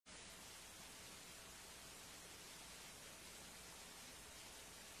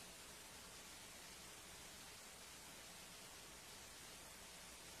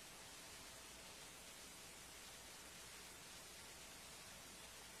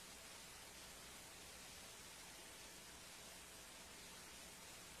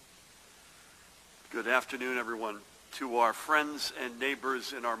Good afternoon, everyone. To our friends and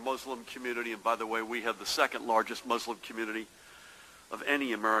neighbors in our Muslim community, and by the way, we have the second largest Muslim community of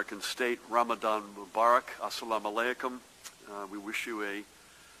any American state, Ramadan Mubarak, Assalamu alaikum. We wish you a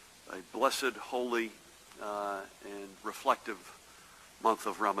blessed, holy, and reflective month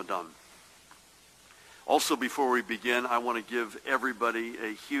of Ramadan. Also, before we begin, I want to give everybody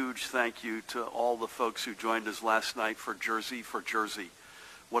a huge thank you to all the folks who joined us last night for Jersey.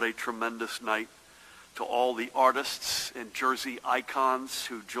 What a tremendous night. To all the artists and Jersey icons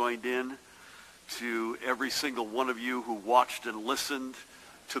who joined in, to every single one of you who watched and listened,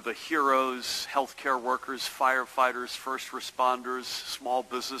 to the heroes, healthcare workers, firefighters, first responders, small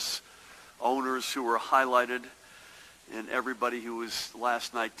business owners who were highlighted, and everybody who was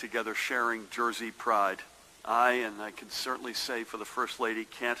last night together sharing Jersey pride. I can certainly say for the First Lady,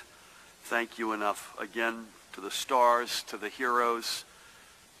 can't thank you enough. Again, to the stars, to the heroes,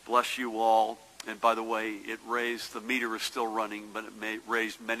 bless you all. And by the way, the meter is still running, but it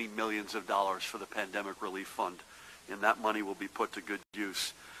raised many millions of dollars for the Pandemic Relief Fund, and that money will be put to good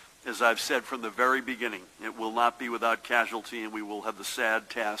use. As I've said from the very beginning, it will not be without casualty, and we will have the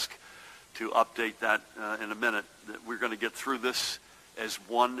sad task to update that in a minute. That we're going to get through this as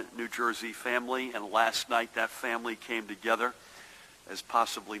one New Jersey family, and last night that family came together as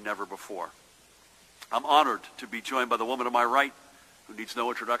possibly never before. I'm honored to be joined by the woman to my right, who needs no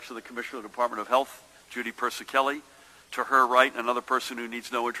introduction, the Commissioner of the Department of Health, Judy Persicelli. To her right, another person who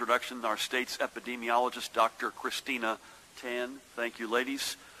needs no introduction, our state's epidemiologist, Dr. Christina Tan. Thank you,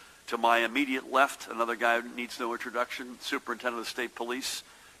 ladies. To my immediate left, another guy who needs no introduction, Superintendent of the State Police,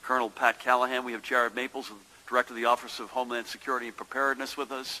 Colonel Pat Callahan. We have Jared Maples, Director of the Office of Homeland Security and Preparedness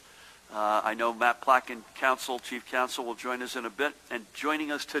with us. I know Matt Placken, Chief Counsel, will join us in a bit. And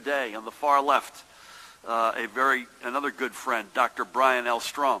joining us today on the far left, another good friend, Dr. Brian L.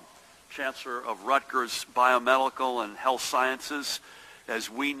 Strom, Chancellor of Rutgers Biomedical and Health Sciences. As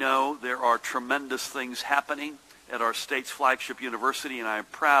we know, there are tremendous things happening at our state's flagship university, and I am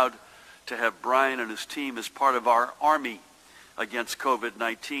proud to have Brian and his team as part of our army against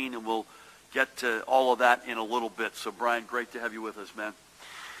COVID-19, and we'll get to all of that in a little bit. So Brian, great to have you with us, man.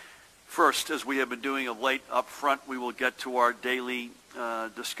 First, as we have been doing of late up front, we will get to our daily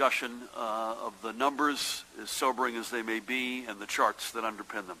discussion of the numbers, as sobering as they may be, and the charts that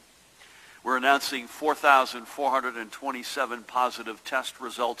underpin them. We're announcing 4,427 positive test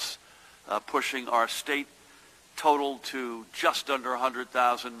results, pushing our state total to just under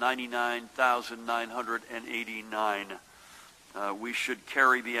 100,000, 99,989. We should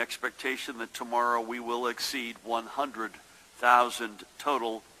carry the expectation that tomorrow we will exceed 100,000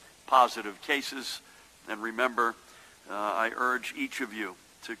 total positive cases. And remember, I urge each of you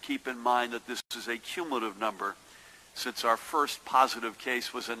to keep in mind that this is a cumulative number, since our first positive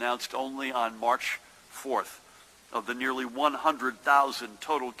case was announced only on March 4th. Of the nearly 100,000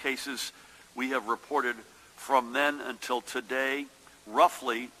 total cases we have reported from then until today,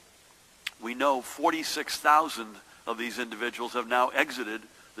 roughly, we know 46,000 of these individuals have now exited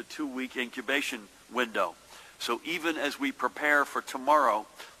the 2-week incubation window. So even as we prepare for tomorrow,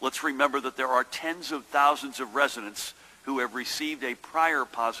 let's remember that there are tens of thousands of residents who have received a prior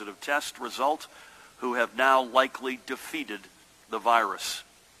positive test result who have now likely defeated the virus.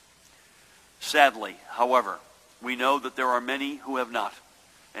 Sadly, however, we know that there are many who have not.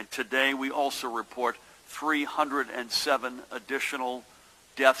 And today we also report 307 additional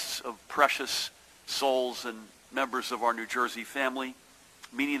deaths of precious souls and members of our New Jersey family,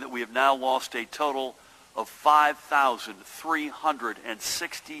 meaning that we have now lost a total of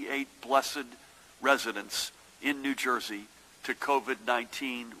 5,368 blessed residents in New Jersey to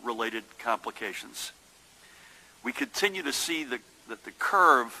COVID-19 related complications. We continue to see that the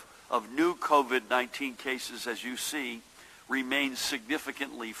curve of new COVID-19 cases, as you see, remains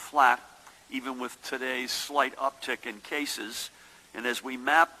significantly flat, even with today's slight uptick in cases. And as we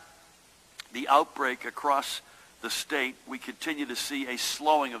map the outbreak across the state, we continue to see a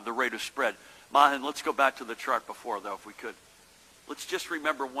slowing of the rate of spread. Mahan, let's go back to the chart before, though, if we could. Let's just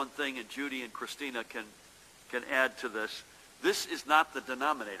remember one thing, and Judy and Christina can add to this. This is not the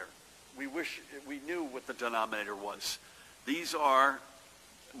denominator. We wish we knew what the denominator was. These are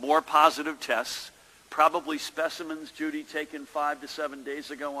more positive tests, probably specimens, Judy, taken 5 to 7 days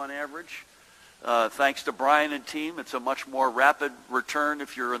ago on average. Thanks to Brian and team, it's a much more rapid return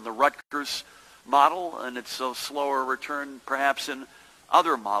if you're in the Rutgers model, and it's a slower return perhaps in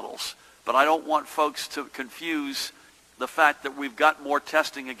other models. But I don't want folks to confuse the fact that we've got more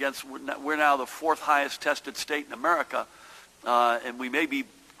testing against, we're now the 4th highest tested state in America, and we may be,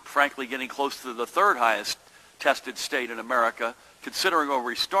 frankly, getting close to the 3rd highest tested state in America, considering where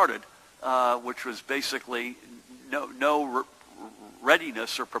we started which was basically no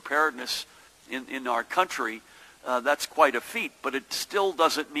readiness or preparedness in our country, that's quite a feat. But it still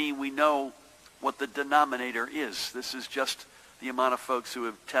doesn't mean we know what the denominator is. This is just the amount of folks who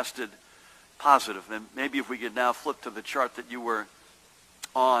have tested positive. And maybe if we could now flip to the chart that you were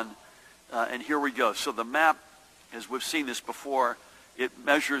on, and here we go. So the map, as we've seen this before, it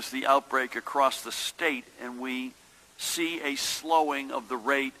measures the outbreak across the state, and we see a slowing of the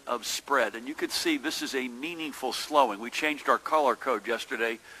rate of spread. And you can see this is a meaningful slowing. We changed our color code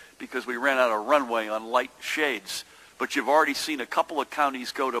yesterday because we ran out of runway on light shades. But you've already seen a couple of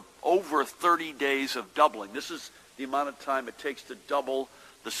counties go to over 30 days of doubling. This is the amount of time it takes to double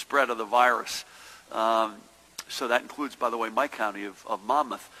the spread of the virus. So that includes, by the way, my county of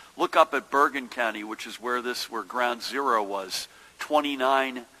Monmouth. Look up at Bergen County, which is where ground zero was,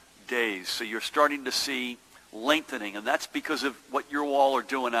 29 days. So you're starting to see lengthening, and that's because of what you all are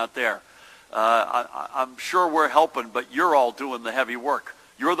doing out there. I'm sure we're helping, but you're all doing the heavy work.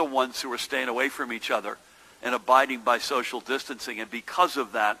 You're the ones who are staying away from each other and abiding by social distancing. And because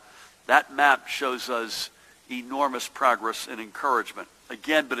of that, that map shows us enormous progress and encouragement.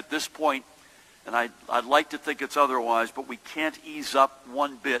 Again, but at this point, and I'd like to think it's otherwise, but we can't ease up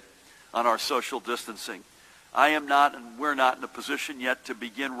one bit on our social distancing. I am not, and we're not in a position yet to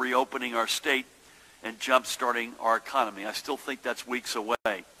begin reopening our state and jump-starting our economy. I still think that's weeks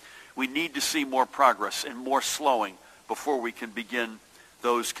away. We need to see more progress and more slowing before we can begin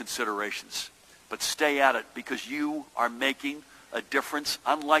those considerations. But stay at it, because you are making a difference,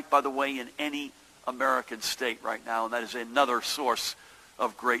 unlike, by the way, in any American state right now, and that is another source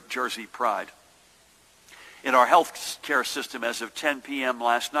of great Jersey pride. In our health care system, as of 10 p.m.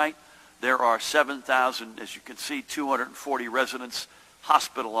 last night, there are 7,000, as you can see, 240 residents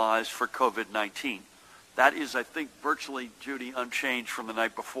hospitalized for COVID-19. That is, I think, virtually, Judy, unchanged from the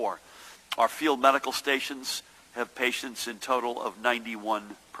night before. Our field medical stations have patients in total of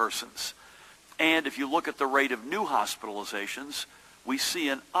 91 persons. And if you look at the rate of new hospitalizations, we see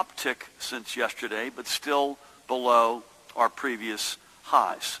an uptick since yesterday, but still below our previous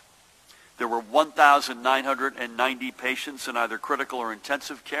highs. There were 1,990 patients in either critical or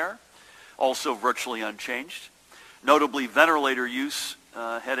intensive care, also virtually unchanged. Notably, ventilator use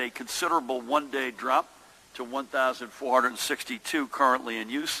had a considerable one-day drop to 1,462 currently in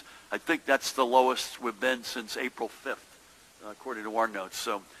use. I think that's the lowest we've been since April 5th, according to our notes.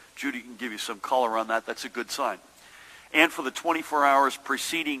 So Judy can give you some color on that. That's a good sign. And for the 24 hours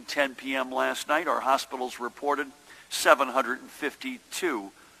preceding 10 p.m. last night, our hospitals reported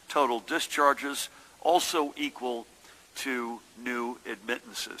 752 total discharges, also equal to new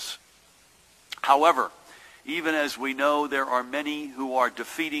admittances. However, even as we know there are many who are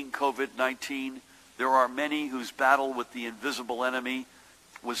defeating COVID-19, there are many whose battle with the invisible enemy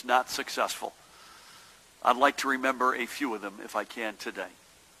was not successful. I'd like to remember a few of them, if I can, today.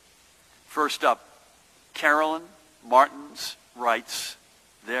 First up, Carolyn Martins writes,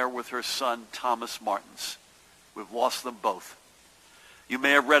 there with her son, Thomas Martins. We've lost them both. You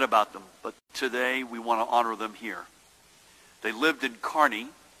may have read about them, but today we want to honor them here. They lived in Kearney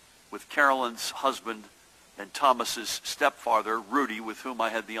with Carolyn's husband and Thomas's stepfather, Rudy, with whom I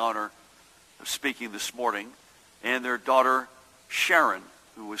had the honor of speaking this morning, and their daughter, Sharon,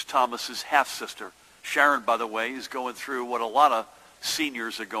 who was Thomas's half-sister. Sharon, by the way, is going through what a lot of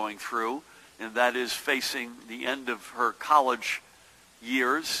seniors are going through, and that is facing the end of her college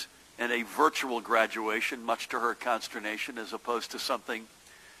years and a virtual graduation, much to her consternation, as opposed to something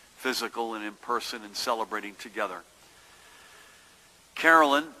physical and in person and celebrating together.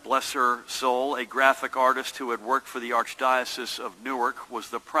 Carolyn, bless her soul, a graphic artist who had worked for the Archdiocese of Newark, was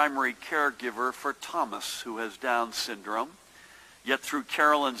the primary caregiver for Thomas, who has Down syndrome. Yet through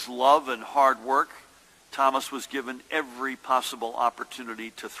Carolyn's love and hard work, Thomas was given every possible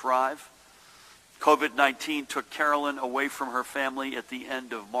opportunity to thrive. COVID-19 took Carolyn away from her family at the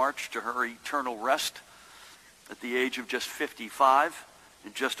end of March to her eternal rest at the age of just 55.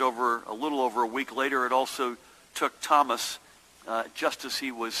 And a little over a week later, it also took Thomas just as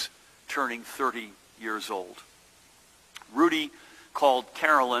he was turning 30 years old. Rudy called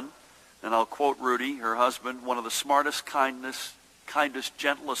Carolyn, and I'll quote Rudy, her husband, one of the smartest, kindest,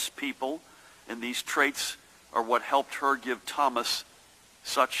 gentlest people, and these traits are what helped her give Thomas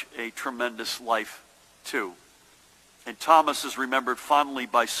such a tremendous life too. And Thomas is remembered fondly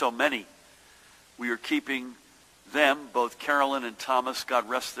by so many. We are keeping them, both Carolyn and Thomas, God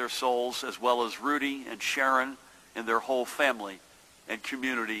rest their souls, as well as Rudy and Sharon and their whole family and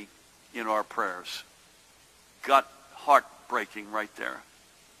community in our prayers. Gut heartbreaking right there.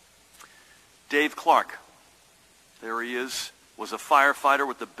 Dave Clark, there he is, was a firefighter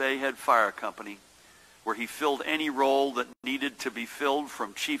with the Bayhead Fire Company, where he filled any role that needed to be filled,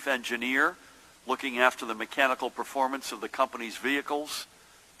 from chief engineer, looking after the mechanical performance of the company's vehicles,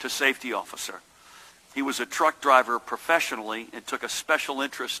 to safety officer. He was a truck driver professionally and took a special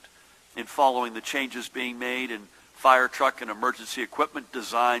interest in following the changes being made in fire truck and emergency equipment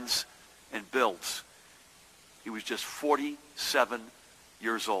designs and builds. He was just 47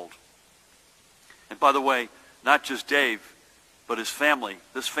 years old. And by the way, not just Dave, but his family.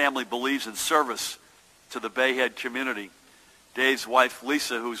 This family believes in service to the Bayhead community. Dave's wife,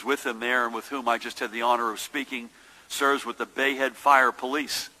 Lisa, who's with him there and with whom I just had the honor of speaking, serves with the Bayhead Fire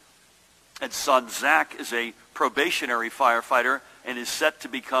Police. And son, Zach, is a probationary firefighter and is set to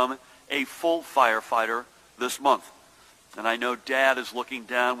become a full firefighter this month. And I know Dad is looking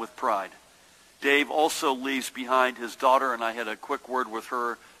down with pride. Dave also leaves behind his daughter, and I had a quick word with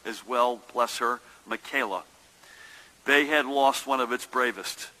her as well, bless her, Michaela. Bayhead lost one of its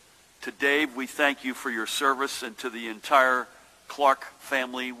bravest. To Dave, we thank you for your service, and to the entire Clark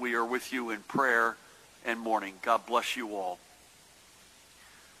family, we are with you in prayer and mourning. God bless you all.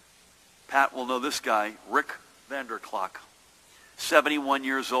 Pat will know this guy, Rick Vanderklok, 71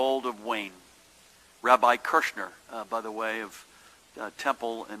 years old, of Wayne. Rabbi Kirshner, by the way, of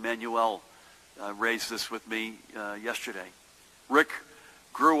Temple Emmanuel, raised this with me yesterday. Rick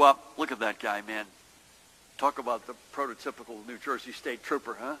grew up, look at that guy, man. Talk about the prototypical New Jersey State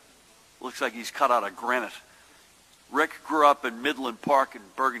Trooper, huh? Looks like he's cut out of granite. Rick grew up in Midland Park in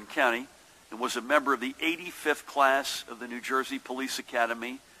Bergen County and was a member of the 85th class of the New Jersey Police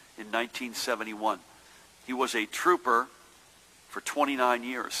Academy in 1971. He was a trooper for 29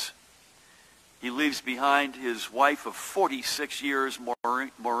 years. He leaves behind his wife of 46 years,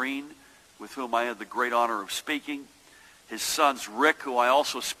 Maureen, with whom I had the great honor of speaking. His sons, Rick, who I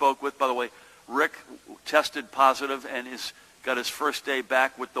also spoke with. By the way, Rick tested positive and got his first day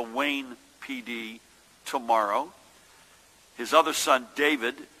back with the Wayne PD tomorrow. His other son,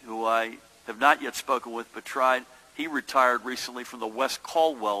 David, who I have not yet spoken with but tried, he retired recently from the West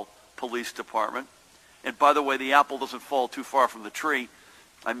Caldwell Police Department. And by the way, the apple doesn't fall too far from the tree.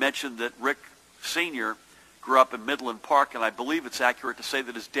 I mentioned that Rick Sr. grew up in Midland Park, and I believe it's accurate to say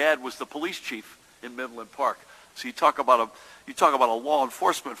that his dad was the police chief in Midland Park. So you talk about a law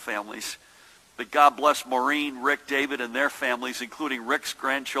enforcement families. But God bless Maureen, Rick, David, and their families, including Rick's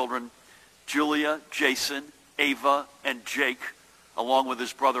grandchildren, Julia, Jason, Ava, and Jake, along with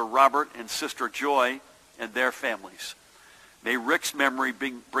his brother Robert and sister Joy and their families. May Rick's memory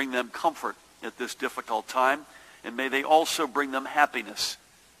bring them comfort at this difficult time, and may they also bring them happiness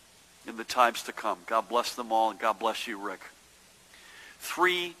in the times to come. God bless them all, and God bless you, Rick.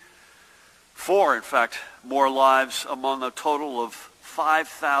 4, in fact, more lives among a total of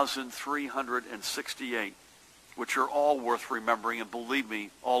 5,368, which are all worth remembering, and believe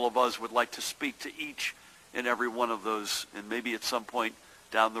me, all of us would like to speak to each and every one of those, and maybe at some point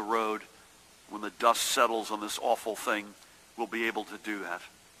down the road, when the dust settles on this awful thing, we'll be able to do that.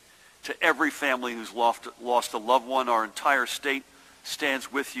 To every family who's lost a loved one, our entire state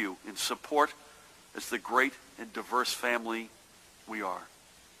stands with you in support as the great and diverse family we are.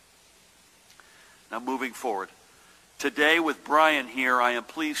 Now moving forward. Today with Brian here, I am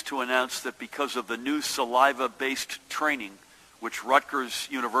pleased to announce that because of the new saliva-based training which Rutgers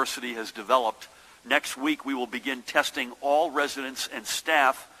University has developed, next week we will begin testing all residents and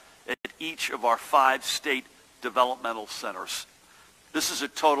staff at each of our 5 state developmental centers. This is a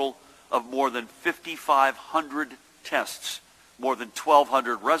total of more than 5,500 tests, more than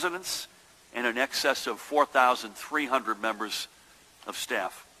 1,200 residents, and in excess of 4,300 members of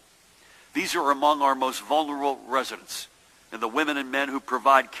staff. These are among our most vulnerable residents, and the women and men who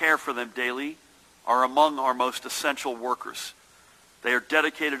provide care for them daily are among our most essential workers. They are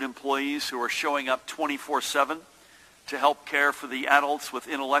dedicated employees who are showing up 24/7 to help care for the adults with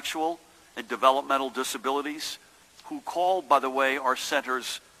intellectual and developmental disabilities who call, by the way, our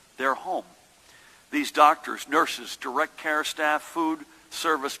centers their home. These doctors, nurses, direct care staff, food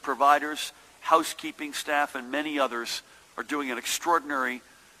service providers, housekeeping staff, and many others are doing an extraordinary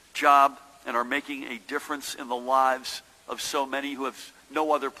job and are making a difference in the lives of so many who have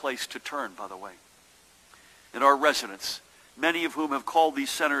no other place to turn, by the way. And our residents, many of whom have called these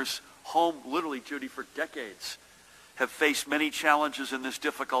centers home, literally, Judy, for decades, have faced many challenges in this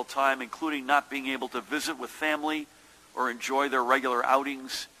difficult time, including not being able to visit with family or enjoy their regular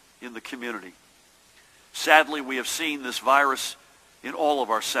outings in the community. Sadly, we have seen this virus in all of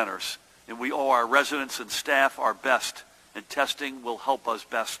our centers, and we owe our residents and staff our best, and testing will help us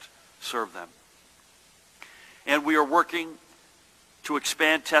best serve them. And we are working to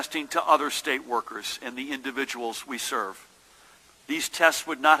expand testing to other state workers and the individuals we serve. These tests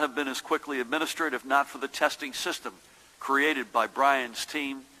would not have been as quickly administered if not for the testing system created by Brian's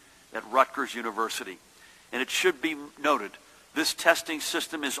team at Rutgers University. And it should be noted, this testing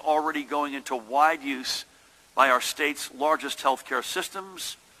system is already going into wide use by our state's largest healthcare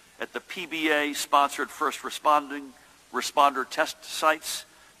systems, at the PBA-sponsored first responder test sites,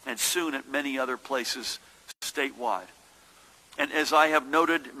 and soon at many other places statewide. And as I have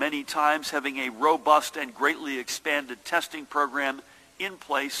noted many times, having a robust and greatly expanded testing program in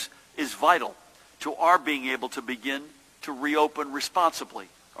place is vital to our being able to begin to reopen responsibly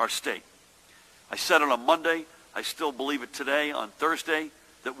our state. I said it on Monday, I still believe it today on Thursday,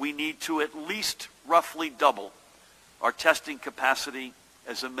 that we need to at least roughly double our testing capacity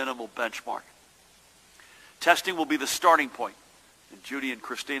as a minimal benchmark. Testing will be the starting point, and Judy and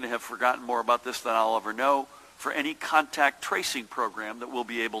Christina have forgotten more about this than I'll ever know, for any contact tracing program that we'll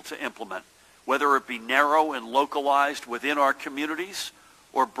be able to implement, whether it be narrow and localized within our communities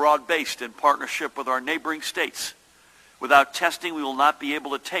or broad-based in partnership with our neighboring states. Without testing, we will not be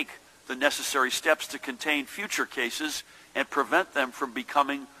able to take the necessary steps to contain future cases and prevent them from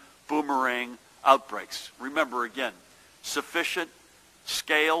becoming boomerang outbreaks. Remember again, sufficient,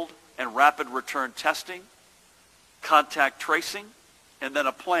 scaled, and rapid return testing, contact tracing, and then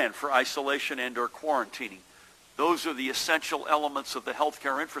a plan for isolation and or quarantining. Those are the essential elements of the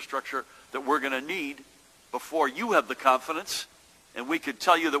healthcare infrastructure that we're going to need before you have the confidence, and we could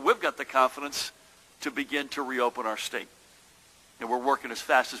tell you that we've got the confidence to begin to reopen our state. And we're working as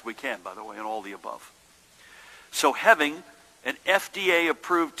fast as we can, by the way, on all the above. So having an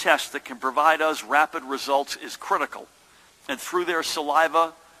FDA-approved test that can provide us rapid results is critical. And through their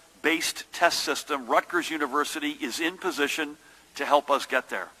saliva-based test system, Rutgers University is in position to help us get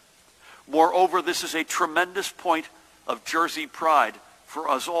there. Moreover, this is a tremendous point of Jersey pride for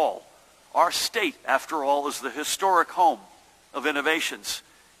us all. Our state, after all, is the historic home of innovations,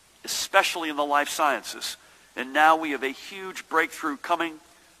 especially in the life sciences. And now we have a huge breakthrough coming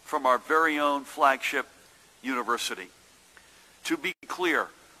from our very own flagship university. To be clear,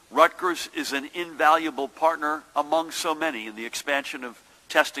 Rutgers is an invaluable partner among so many in the expansion of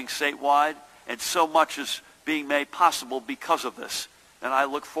testing statewide, and so much is being made possible because of this. And I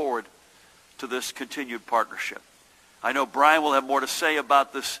look forward to this continued partnership. I know Brian will have more to say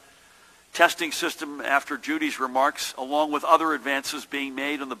about this testing system after Judy's remarks, along with other advances being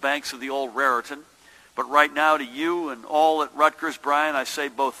made on the banks of the old Raritan. But right now, to you and all at Rutgers, Brian, I say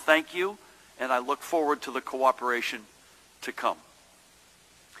both thank you, and I look forward to the cooperation to come.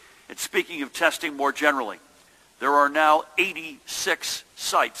 And speaking of testing more generally, there are now 86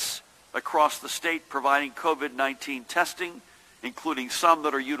 sites across the state providing COVID-19 testing, including some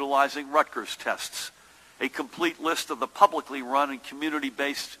that are utilizing Rutgers tests. A complete list of the publicly run and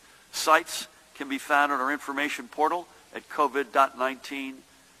community-based sites can be found on our information portal at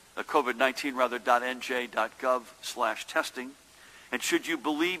covid-19.nj.gov/testing. And should you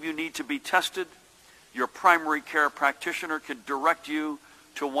believe you need to be tested, your primary care practitioner can direct you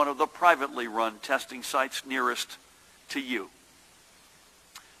to one of the privately run testing sites nearest to you.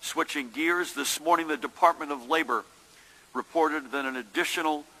 Switching gears, this morning the Department of Labor reported that an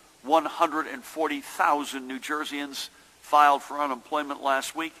additional 140,000 New Jerseyans filed for unemployment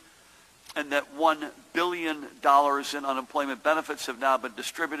last week, and that $1 billion in unemployment benefits have now been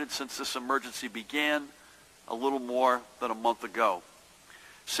distributed since this emergency began a little more than a month ago.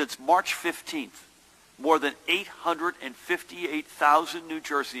 Since March 15th, more than 858,000 New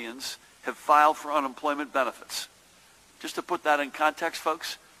Jerseyans have filed for unemployment benefits. Just to put that in context,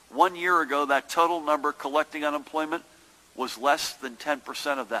 folks, 1 year ago, that total number collecting unemployment was less than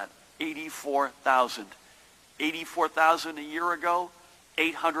 10% of that, 84,000. 84,000 a year ago,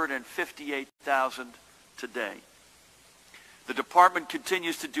 858,000 today. The department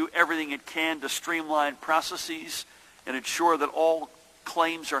continues to do everything it can to streamline processes and ensure that all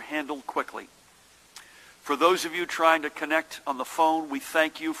claims are handled quickly. For those of you trying to connect on the phone, we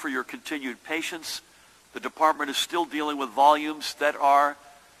thank you for your continued patience. The department is still dealing with volumes that are,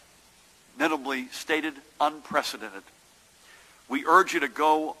 minimally stated, unprecedented. We urge you to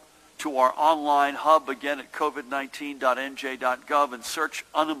go to our online hub again at covid19.nj.gov and search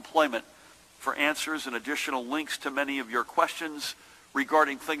unemployment for answers and additional links to many of your questions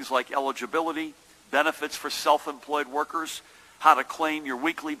regarding things like eligibility, benefits for self-employed workers, how to claim your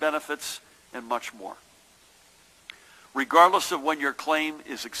weekly benefits, and much more. Regardless of when your claim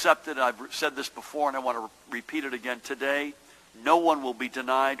is accepted, I've said this before and I want to repeat it again today, no one will be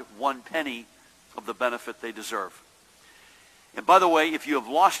denied 1 penny of the benefit they deserve. And by the way, if you have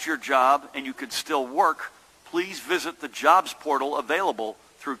lost your job and you can still work, please visit the jobs portal available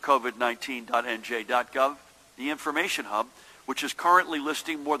through covid19.nj.gov, the information hub, which is currently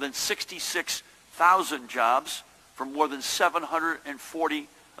listing more than 66,000 jobs from more than 740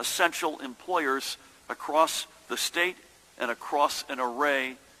 essential employers across the state and across an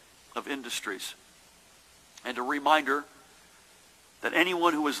array of industries. And a reminder that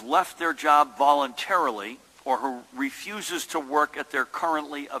anyone who has left their job voluntarily or who refuses to work at their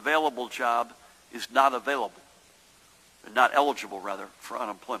currently available job is not available, and not eligible, rather, for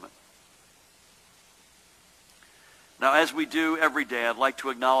unemployment. Now, as we do every day, I'd like to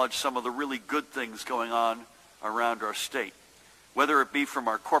acknowledge some of the really good things going on around our state, whether it be from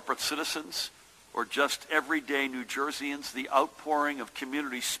our corporate citizens or just everyday New Jerseyans. The outpouring of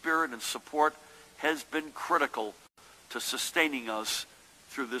community spirit and support has been critical to sustaining us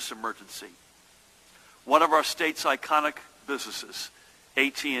through this emergency. One of our state's iconic businesses,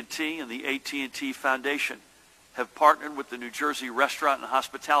 AT&T and the AT&T Foundation, have partnered with the New Jersey Restaurant and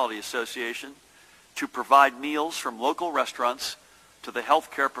Hospitality Association to provide meals from local restaurants to the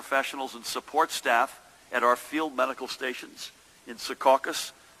healthcare professionals and support staff at our field medical stations in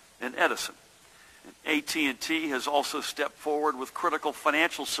Secaucus and Edison. And AT&T has also stepped forward with critical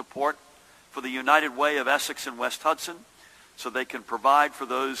financial support for the United Way of Essex and West Hudson so they can provide for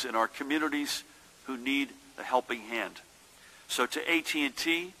those in our communities who need a helping hand. So to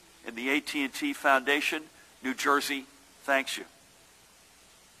AT&T and the AT&T Foundation, New Jersey thanks you.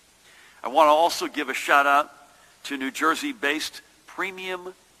 I want to also give a shout out to New Jersey-based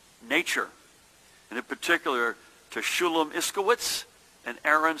Premium Nature, and in particular to Shulam Iskowitz and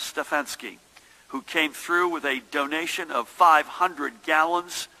Aaron Stefanski, who came through with a donation of 500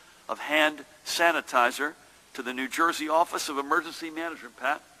 gallons of hand sanitizer to the New Jersey Office of Emergency Management,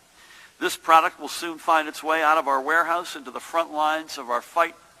 Pat. This product will soon find its way out of our warehouse into the front lines of our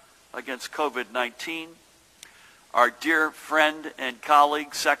fight against COVID-19. Our dear friend and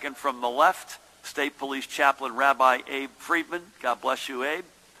colleague, second from the left, State Police Chaplain Rabbi Abe Friedman, God bless you, Abe,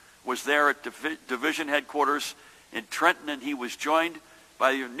 was there at Division Headquarters in Trenton, and he was joined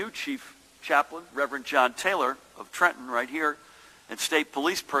by your new Chief Chaplain, Reverend John Taylor of Trenton, right here, and State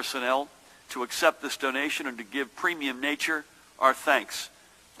Police personnel to accept this donation and to give Premium Nature our thanks.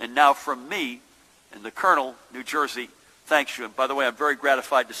 And now from me and the Colonel, New Jersey, thanks you. And by the way, I'm very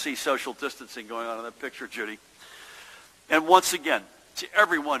gratified to see social distancing going on in that picture, Judy. And once again, to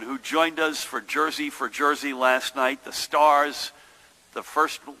everyone who joined us for Jersey last night, the stars, the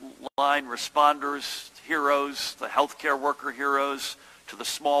first line responders, heroes, the healthcare worker heroes, to the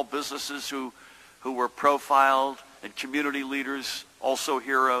small businesses who were profiled, and community leaders, also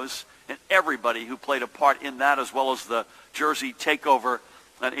heroes, and everybody who played a part in that, as well as the Jersey takeover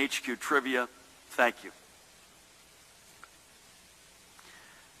on HQ Trivia, thank you.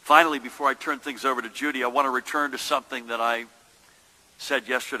 Finally, before I turn things over to Judy, I want to return to something that I said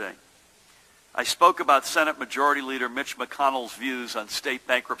yesterday. I spoke about Senate Majority Leader Mitch McConnell's views on state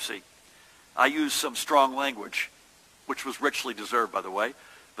bankruptcy. I used some strong language, which was richly deserved, by the way,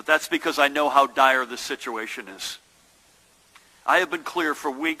 but that's because I know how dire this situation is. I have been clear for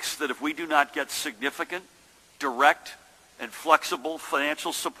weeks that if we do not get significant, direct, and flexible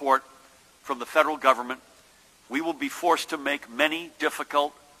financial support from the federal government, we will be forced to make many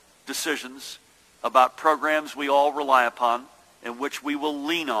difficult decisions about programs we all rely upon and which we will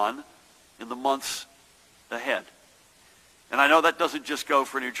lean on in the months ahead. And I know that doesn't just go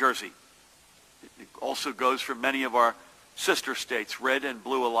for New Jersey. It also goes for many of our sister states, red and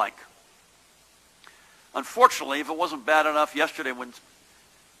blue alike. Unfortunately, if it wasn't bad enough yesterday when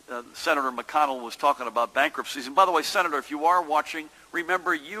Senator McConnell was talking about bankruptcies, and by the way, Senator, if you are watching,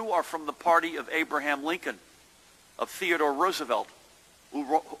 remember you are from the party of Abraham Lincoln, of Theodore Roosevelt,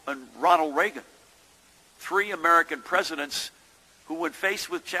 and Ronald Reagan, three American presidents who, when faced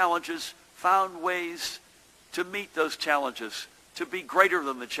with challenges, found ways to meet those challenges, to be greater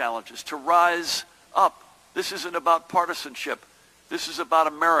than the challenges, to rise up. This isn't about partisanship. This is about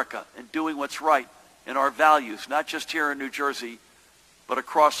America and doing what's right and our values, not just here in New Jersey, but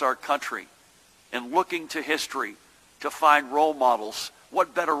across our country, and looking to history to find role models.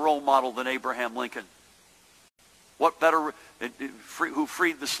 What better role model than Abraham Lincoln? What better, who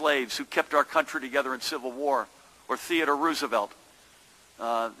freed the slaves, who kept our country together in Civil War? Or Theodore Roosevelt.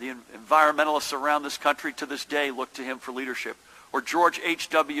 The environmentalists around this country to this day look to him for leadership. Or George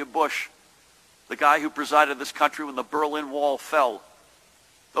H.W. Bush, the guy who presided this country when the Berlin Wall fell.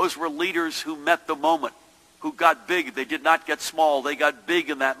 Those were leaders who met the moment, who got big. They did not get small. They got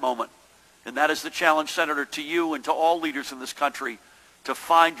big in that moment. And that is the challenge, Senator, to you and to all leaders in this country, to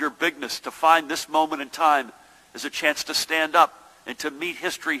find your bigness, to find this moment in time as a chance to stand up and to meet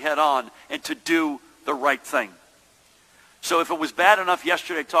history head on and to do the right thing. So if it was bad enough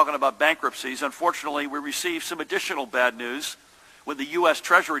yesterday talking about bankruptcies, unfortunately we received some additional bad news when the U.S.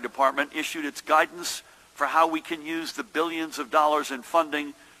 Treasury Department issued its guidance for how we can use the billions of dollars in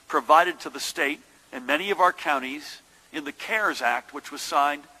funding provided to the state and many of our counties in the CARES Act, which was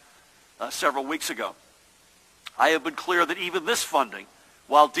signed several weeks ago. I have been clear that even this funding,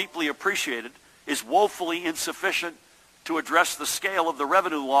 while deeply appreciated, is woefully insufficient to address the scale of the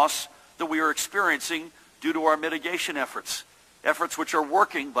revenue loss that we are experiencing due to our mitigation efforts which are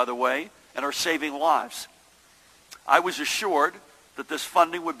working, by the way, and are saving lives. I was assured that this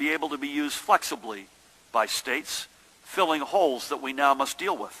funding would be able to be used flexibly by states, filling holes that we now must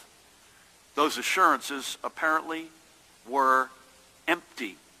deal with. Those assurances apparently were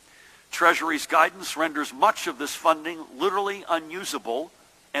empty. Treasury's guidance renders much of this funding literally unusable,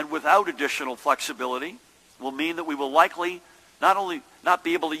 and without additional flexibility will mean that we will likely not only not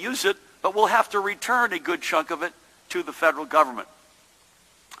be able to use it, but we'll have to return a good chunk of it to the federal government.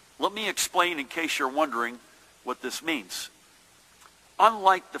 Let me explain, in case you're wondering, what this means.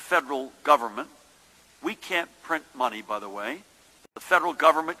 Unlike the federal government, we can't print money, by the way. The federal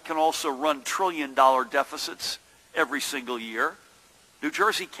government can also run trillion-dollar deficits every single year. New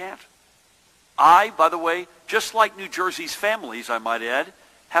Jersey can't. By the way, just like New Jersey's families, I might add,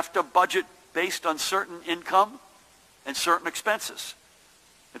 have to budget based on certain income and certain expenses.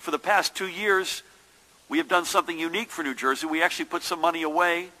 And for the past 2 years, we have done something unique for New Jersey. We actually put some money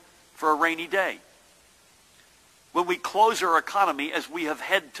away for a rainy day. When we close our economy, as we have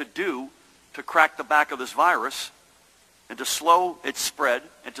had to do to crack the back of this virus and to slow its spread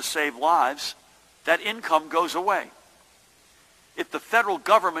and to save lives, that income goes away. If the federal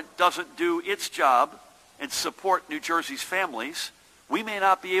government doesn't do its job and support New Jersey's families, we may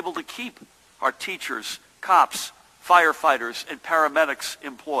not be able to keep our teachers, cops, firefighters, and paramedics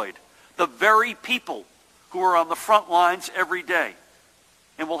employed. The very people who are on the front lines every day.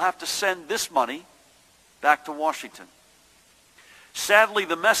 And we'll have to send this money back to Washington. Sadly,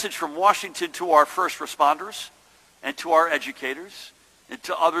 the message from Washington to our first responders and to our educators and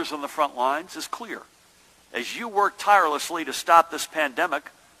to others on the front lines is clear. As you work tirelessly to stop this pandemic,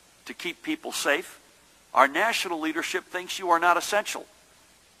 to keep people safe, our national leadership thinks you are not essential.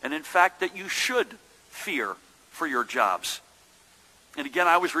 And in fact, that you should fear for your jobs. And again,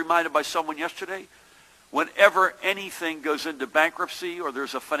 I was reminded by someone yesterday, whenever anything goes into bankruptcy or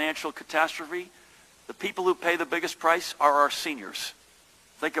there's a financial catastrophe, the people who pay the biggest price are our seniors.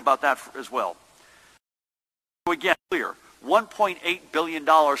 Think about that as well. So again, clear, $1.8 billion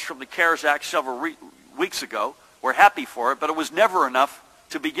from the CARES Act several weeks ago. We're happy for it, but it was never enough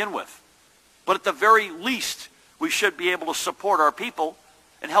to begin with. But at the very least, we should be able to support our people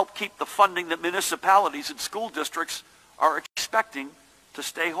and help keep the funding that municipalities and school districts are expecting to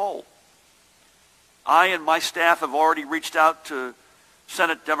stay whole. I and my staff have already reached out to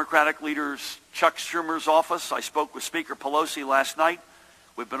Senate Democratic leaders Chuck Schumer's office. I spoke with Speaker Pelosi last night.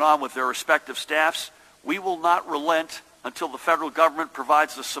 We've been on with their respective staffs. We will not relent until the federal government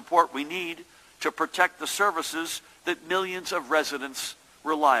provides the support we need to protect the services that millions of residents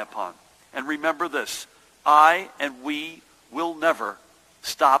rely upon. And remember this, I and we will never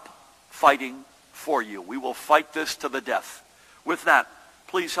stop fighting for you. We will fight this to the death. With that,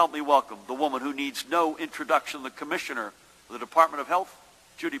 please help me welcome the woman who needs no introduction, the Commissioner of the Department of Health,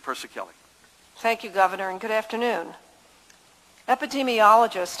 Judy Persichilli. Thank you, Governor, and good afternoon.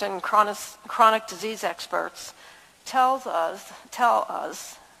 Epidemiologists and chronic disease experts tell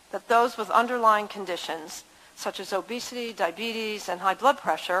us that those with underlying conditions such as obesity, diabetes, and high blood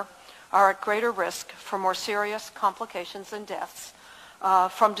pressure are at greater risk for more serious complications and deaths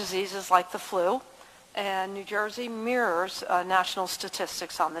from diseases like the flu, and New Jersey mirrors national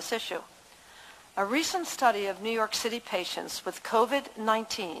statistics on this issue. A recent study of New York City patients with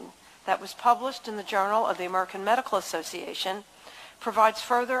COVID-19 that was published in the Journal of the American Medical Association provides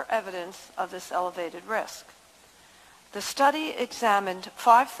further evidence of this elevated risk. The study examined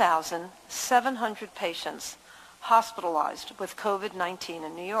 5,700 patients hospitalized with COVID-19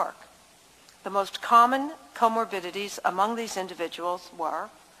 in New York. The most common comorbidities among these individuals were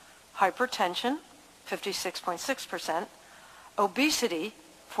hypertension, 56.6%, obesity,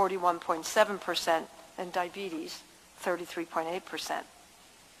 41.7%, and diabetes, 33.8%.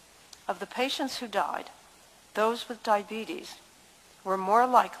 Of the patients who died, those with diabetes were more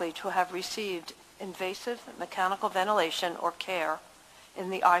likely to have received invasive mechanical ventilation or care in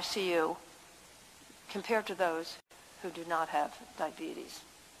the ICU compared to those who do not have diabetes.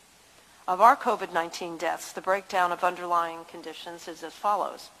 Of our COVID-19 deaths, the breakdown of underlying conditions is as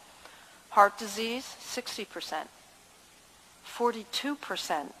follows. Heart disease, 60%.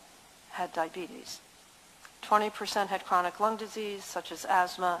 42% had diabetes. 20% had chronic lung disease, such as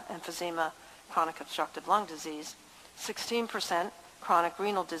asthma, emphysema, chronic obstructive lung disease, 16% chronic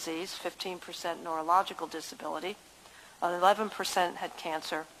renal disease, 15% neurological disability, 11% had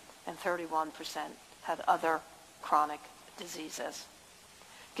cancer, and 31% had other chronic diseases.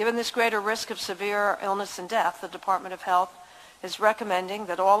 Given this greater risk of severe illness and death, the Department of Health is recommending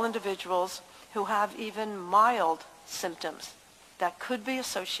that all individuals who have even mild symptoms that could be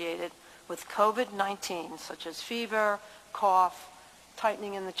associated with COVID-19, such as fever, cough,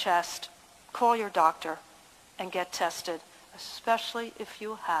 tightening in the chest, call your doctor and get tested, especially if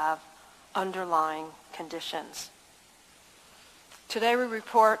you have underlying conditions. Today we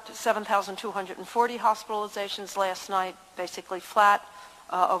report 7,240 hospitalizations last night, basically flat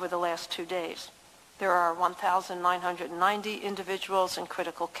over the last 2 days. There are 1,990 individuals in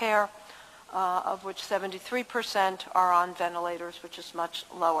critical care, of which 73% are on ventilators, which is much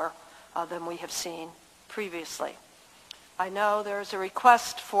lower than we have seen previously. I know there's a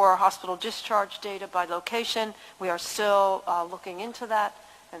request for hospital discharge data by location. We are still looking into that,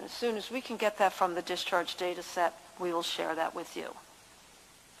 and as soon as we can get that from the discharge data set, we will share that with you.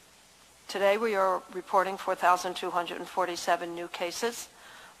 Today we are reporting 4,247 new cases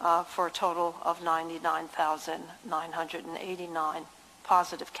for a total of 99,989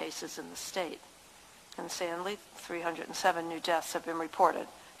 positive cases in the state. And sadly, 307 new deaths have been reported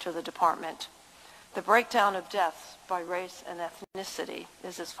to the department. The breakdown of deaths by race and ethnicity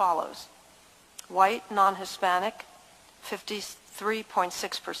is as follows. White, non-Hispanic,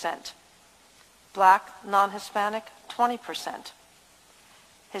 53.6%. Black, non-Hispanic, 20%.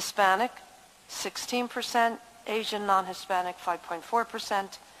 Hispanic, 16%. Asian, non-Hispanic,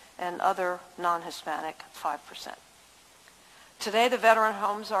 5.4%. And other non-Hispanic, 5%. Today, the veteran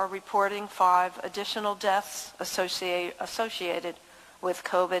homes are reporting 5 additional deaths associated with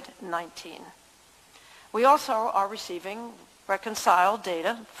COVID-19. We also are receiving reconciled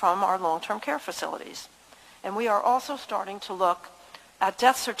data from our long-term care facilities. And we are also starting to look at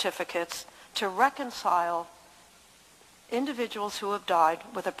death certificates to reconcile individuals who have died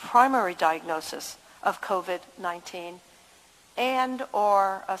with a primary diagnosis of COVID-19 and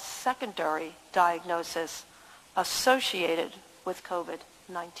or a secondary diagnosis associated with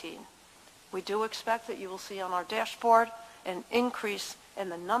COVID-19. We do expect that you will see on our dashboard an increase in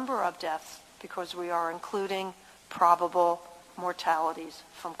the number of deaths because we are including probable mortalities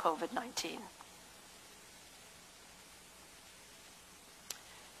from COVID-19.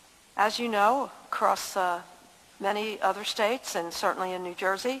 As you know, across many other states and certainly in New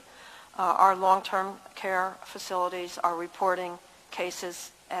Jersey, our long-term care facilities are reporting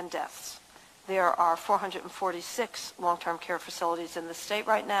cases and deaths. There are 446 long-term care facilities in the state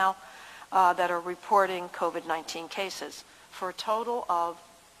right now that are reporting COVID-19 cases for a total of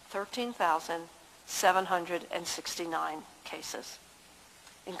 13,769 cases.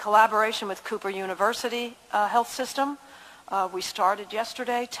 In collaboration with Cooper University Health System, we started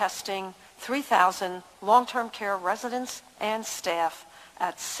yesterday testing 3,000 long-term care residents and staff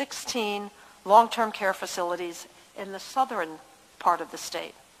at 16 long-term care facilities in the southern part of the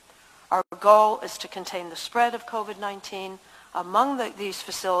state. Our goal is to contain the spread of COVID-19 among these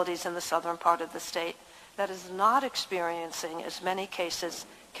facilities in the southern part of the state that is not experiencing as many cases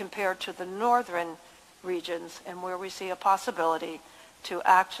compared to the northern regions and where we see a possibility to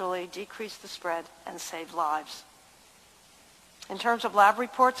actually decrease the spread and save lives. In terms of lab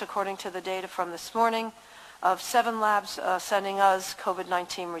reports, according to the data from this morning, of 7 labs sending us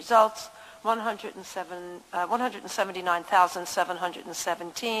COVID-19 results,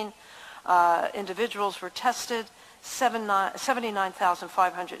 179,717 individuals were tested,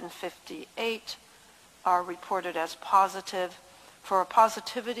 79,558 are reported as positive for a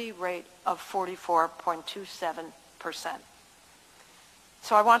positivity rate of 44.27%.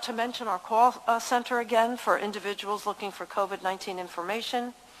 So I want to mention our call center again for individuals looking for COVID-19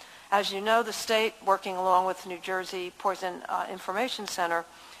 information. As you know, the state, working along with New Jersey Poison Information Center,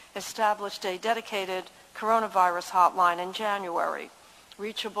 established a dedicated coronavirus hotline in January,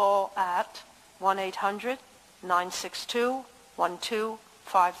 reachable at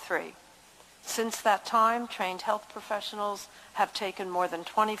 1-800-962-1253. Since that time, trained health professionals have taken more than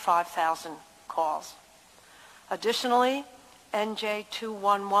 25,000 calls. Additionally,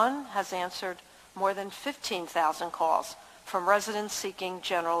 NJ.com has answered more than 15,000 calls from residents seeking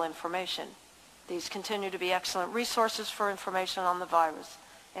general information. These continue to be excellent resources for information on the virus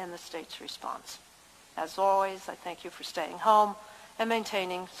and the state's response. As always, I thank you for staying home and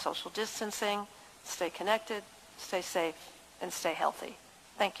maintaining social distancing. Stay connected, stay safe, and stay healthy.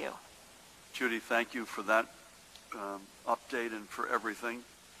 Thank you. Judy, thank you for that update and for everything.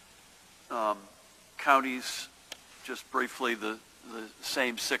 counties, just briefly, the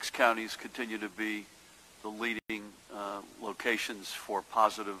same 6 counties continue to be the leading locations for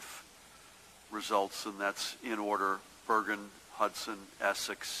positive results, and that's in order: Bergen, Hudson,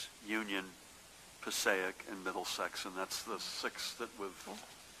 Essex, Union, Passaic, and Middlesex, and that's the 6 that we've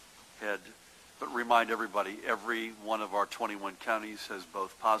had. But remind everybody, every one of our 21 counties has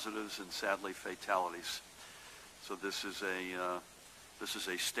both positives and, sadly, fatalities. So this is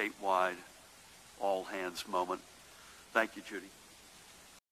a statewide all-hands moment. Thank you, Judy.